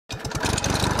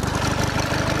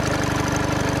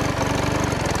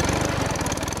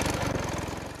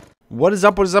What is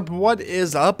up? What is up? What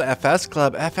is up, FS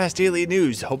Club, FS Daily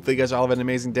News? Hopefully you guys all have an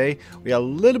amazing day. We got a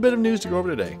little bit of news to go over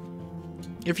today.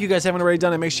 If you guys haven't already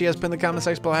done it, make sure you guys put in the comment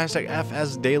section below hashtag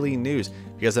FS Daily News. If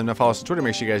you guys have not followed us on Twitter,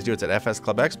 make sure you guys do it at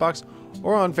FSClubXbox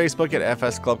or on Facebook at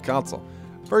FSClub Console.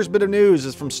 First bit of news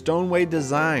is from Stoneway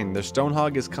Design. Their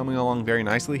Stonehog is coming along very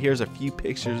nicely. Here's a few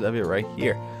pictures of it right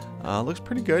here. Looks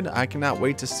pretty good. I cannot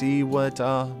wait to see what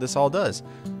this all does.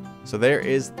 So there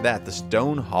is that, the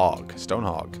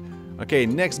Stonehog. Okay,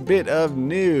 next bit of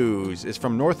news is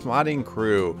from North Modding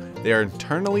Crew. They are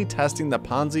internally testing the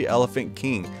Ponzi Elephant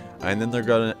King. And then they're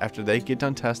gonna, after they get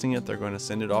done testing it, they're going to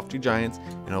send it off to Giants,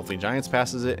 and hopefully Giants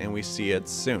passes it and we see it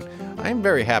soon. I'm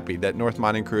very happy that North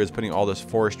Modding Crew is putting all this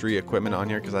forestry equipment on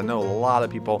here, because I know a lot of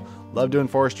people love doing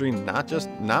forestry,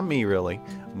 not me really,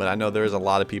 but I know there's a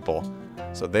lot of people.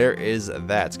 So there is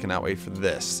that. Cannot wait for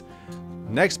this.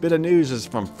 Next bit of news is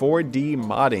from 4D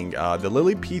Modding. The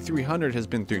Lily P300 has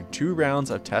been through 2 rounds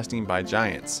of testing by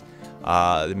Giants.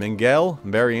 The Miguel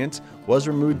variant was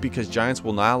removed because Giants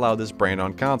will not allow this brand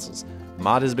on consoles.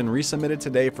 Mod has been resubmitted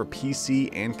today for PC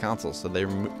and consoles, so they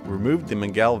removed the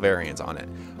Miguel variant on it.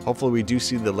 Hopefully we do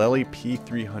see the Lily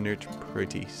P300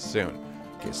 pretty soon.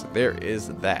 Okay, so there is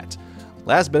that.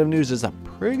 Last bit of news is a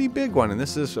pretty big one, and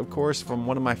this is of course from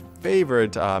one of my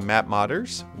favorite map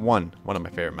modders. One of my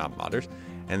favorite map modders,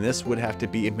 and this would have to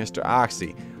be Mr.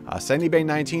 Oxy. Sandy Bay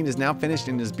 19 is now finished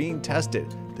and is being tested.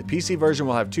 The PC version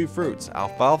will have 2 fruits,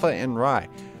 alfalfa and rye.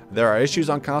 There are issues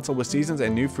on console with seasons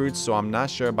and new fruits, so I'm not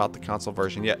sure about the console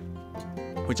version yet.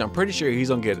 Which I'm pretty sure he's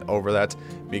gonna get over that,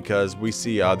 because we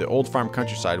see the old farm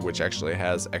countryside, which actually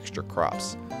has extra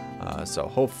crops. So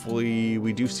hopefully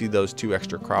we do see those 2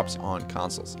 extra crops on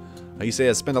consoles. You say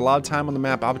I spend a lot of time on the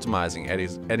map optimizing,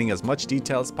 adding as much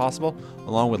detail as possible,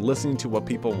 along with listening to what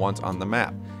people want on the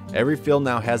map. Every field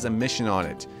now has a mission on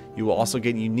it. You will also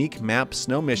get unique map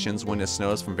snow missions when it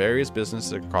snows from various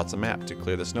businesses across the map to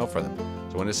clear the snow for them.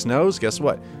 So when it snows, guess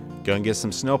what? Go and get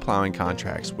some snow plowing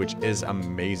contracts, which is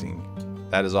amazing.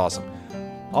 That is awesome.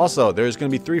 Also, there's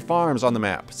going to be 3 farms on the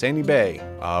map. Sandy Bay,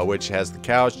 which has the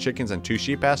cows, chickens, and 2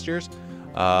 sheep pastures.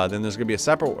 Then there's going to be a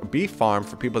separate beef farm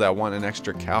for people that want an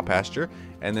extra cow pasture.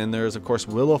 And then there's, of course,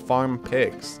 Willow Farm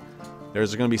pigs.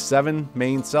 There's going to be 7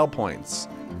 main sell points.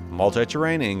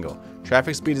 Multi-terrain angle.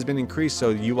 Traffic speed has been increased,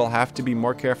 so you will have to be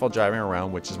more careful driving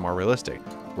around, which is more realistic.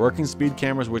 Working speed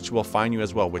cameras, which will find you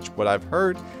as well, which what I've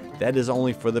heard, that is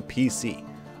only for the PC.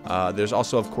 There's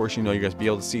also, of course, you're going to be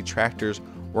able to see tractors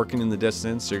working in the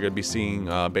distance. So you're going to be seeing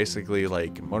basically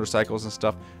like motorcycles and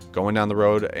stuff going down the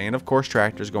road, and of course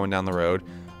tractors going down the road.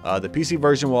 The PC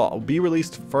version will be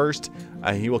released first.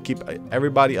 He will keep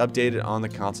everybody updated on the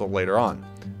console later on.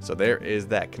 So there is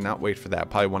that. Cannot wait for that.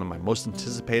 Probably one of my most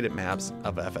anticipated maps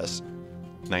of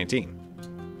FS19.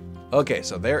 Okay,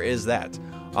 so there is that.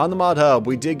 On the Mod Hub,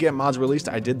 we did get mods released.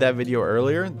 I did that video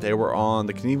earlier. They were on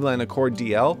the Cleveland Accord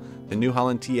DL, the New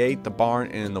Holland T8, the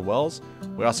Barn, and the Wells.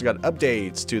 We also got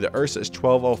updates to the Ursus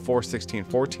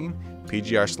 1204-1614,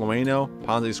 PGR Sloano,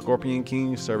 Ponzi Scorpion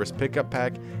King, Service Pickup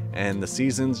Pack, and the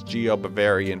Seasons Geo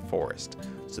Bavarian Forest.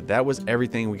 So that was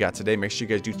everything we got today. Make sure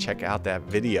you guys do check out that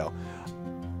video.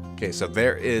 Okay, so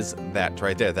there is that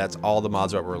right there. That's all the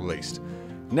mods that were released.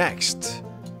 Next,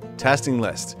 testing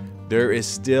list. There is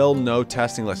still no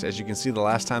testing list. As you can see, the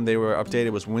last time they were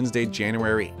updated was Wednesday,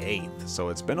 January 8th. So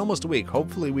it's been almost a week.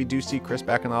 Hopefully we do see Chris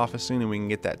back in the office soon and we can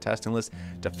get that testing list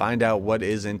to find out what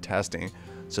is in testing.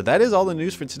 So that is all the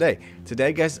news for today.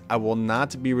 Today, guys, I will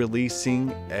not be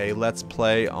releasing a Let's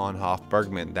Play on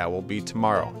Hofbergman. That will be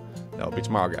tomorrow. That will be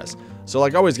tomorrow, guys. So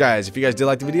like always, guys, if you guys did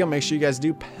like the video, make sure you guys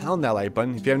do pound that like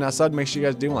button. If you have not subbed, make sure you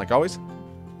guys do. And like always,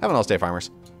 have an all day,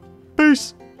 farmers.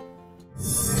 Peace.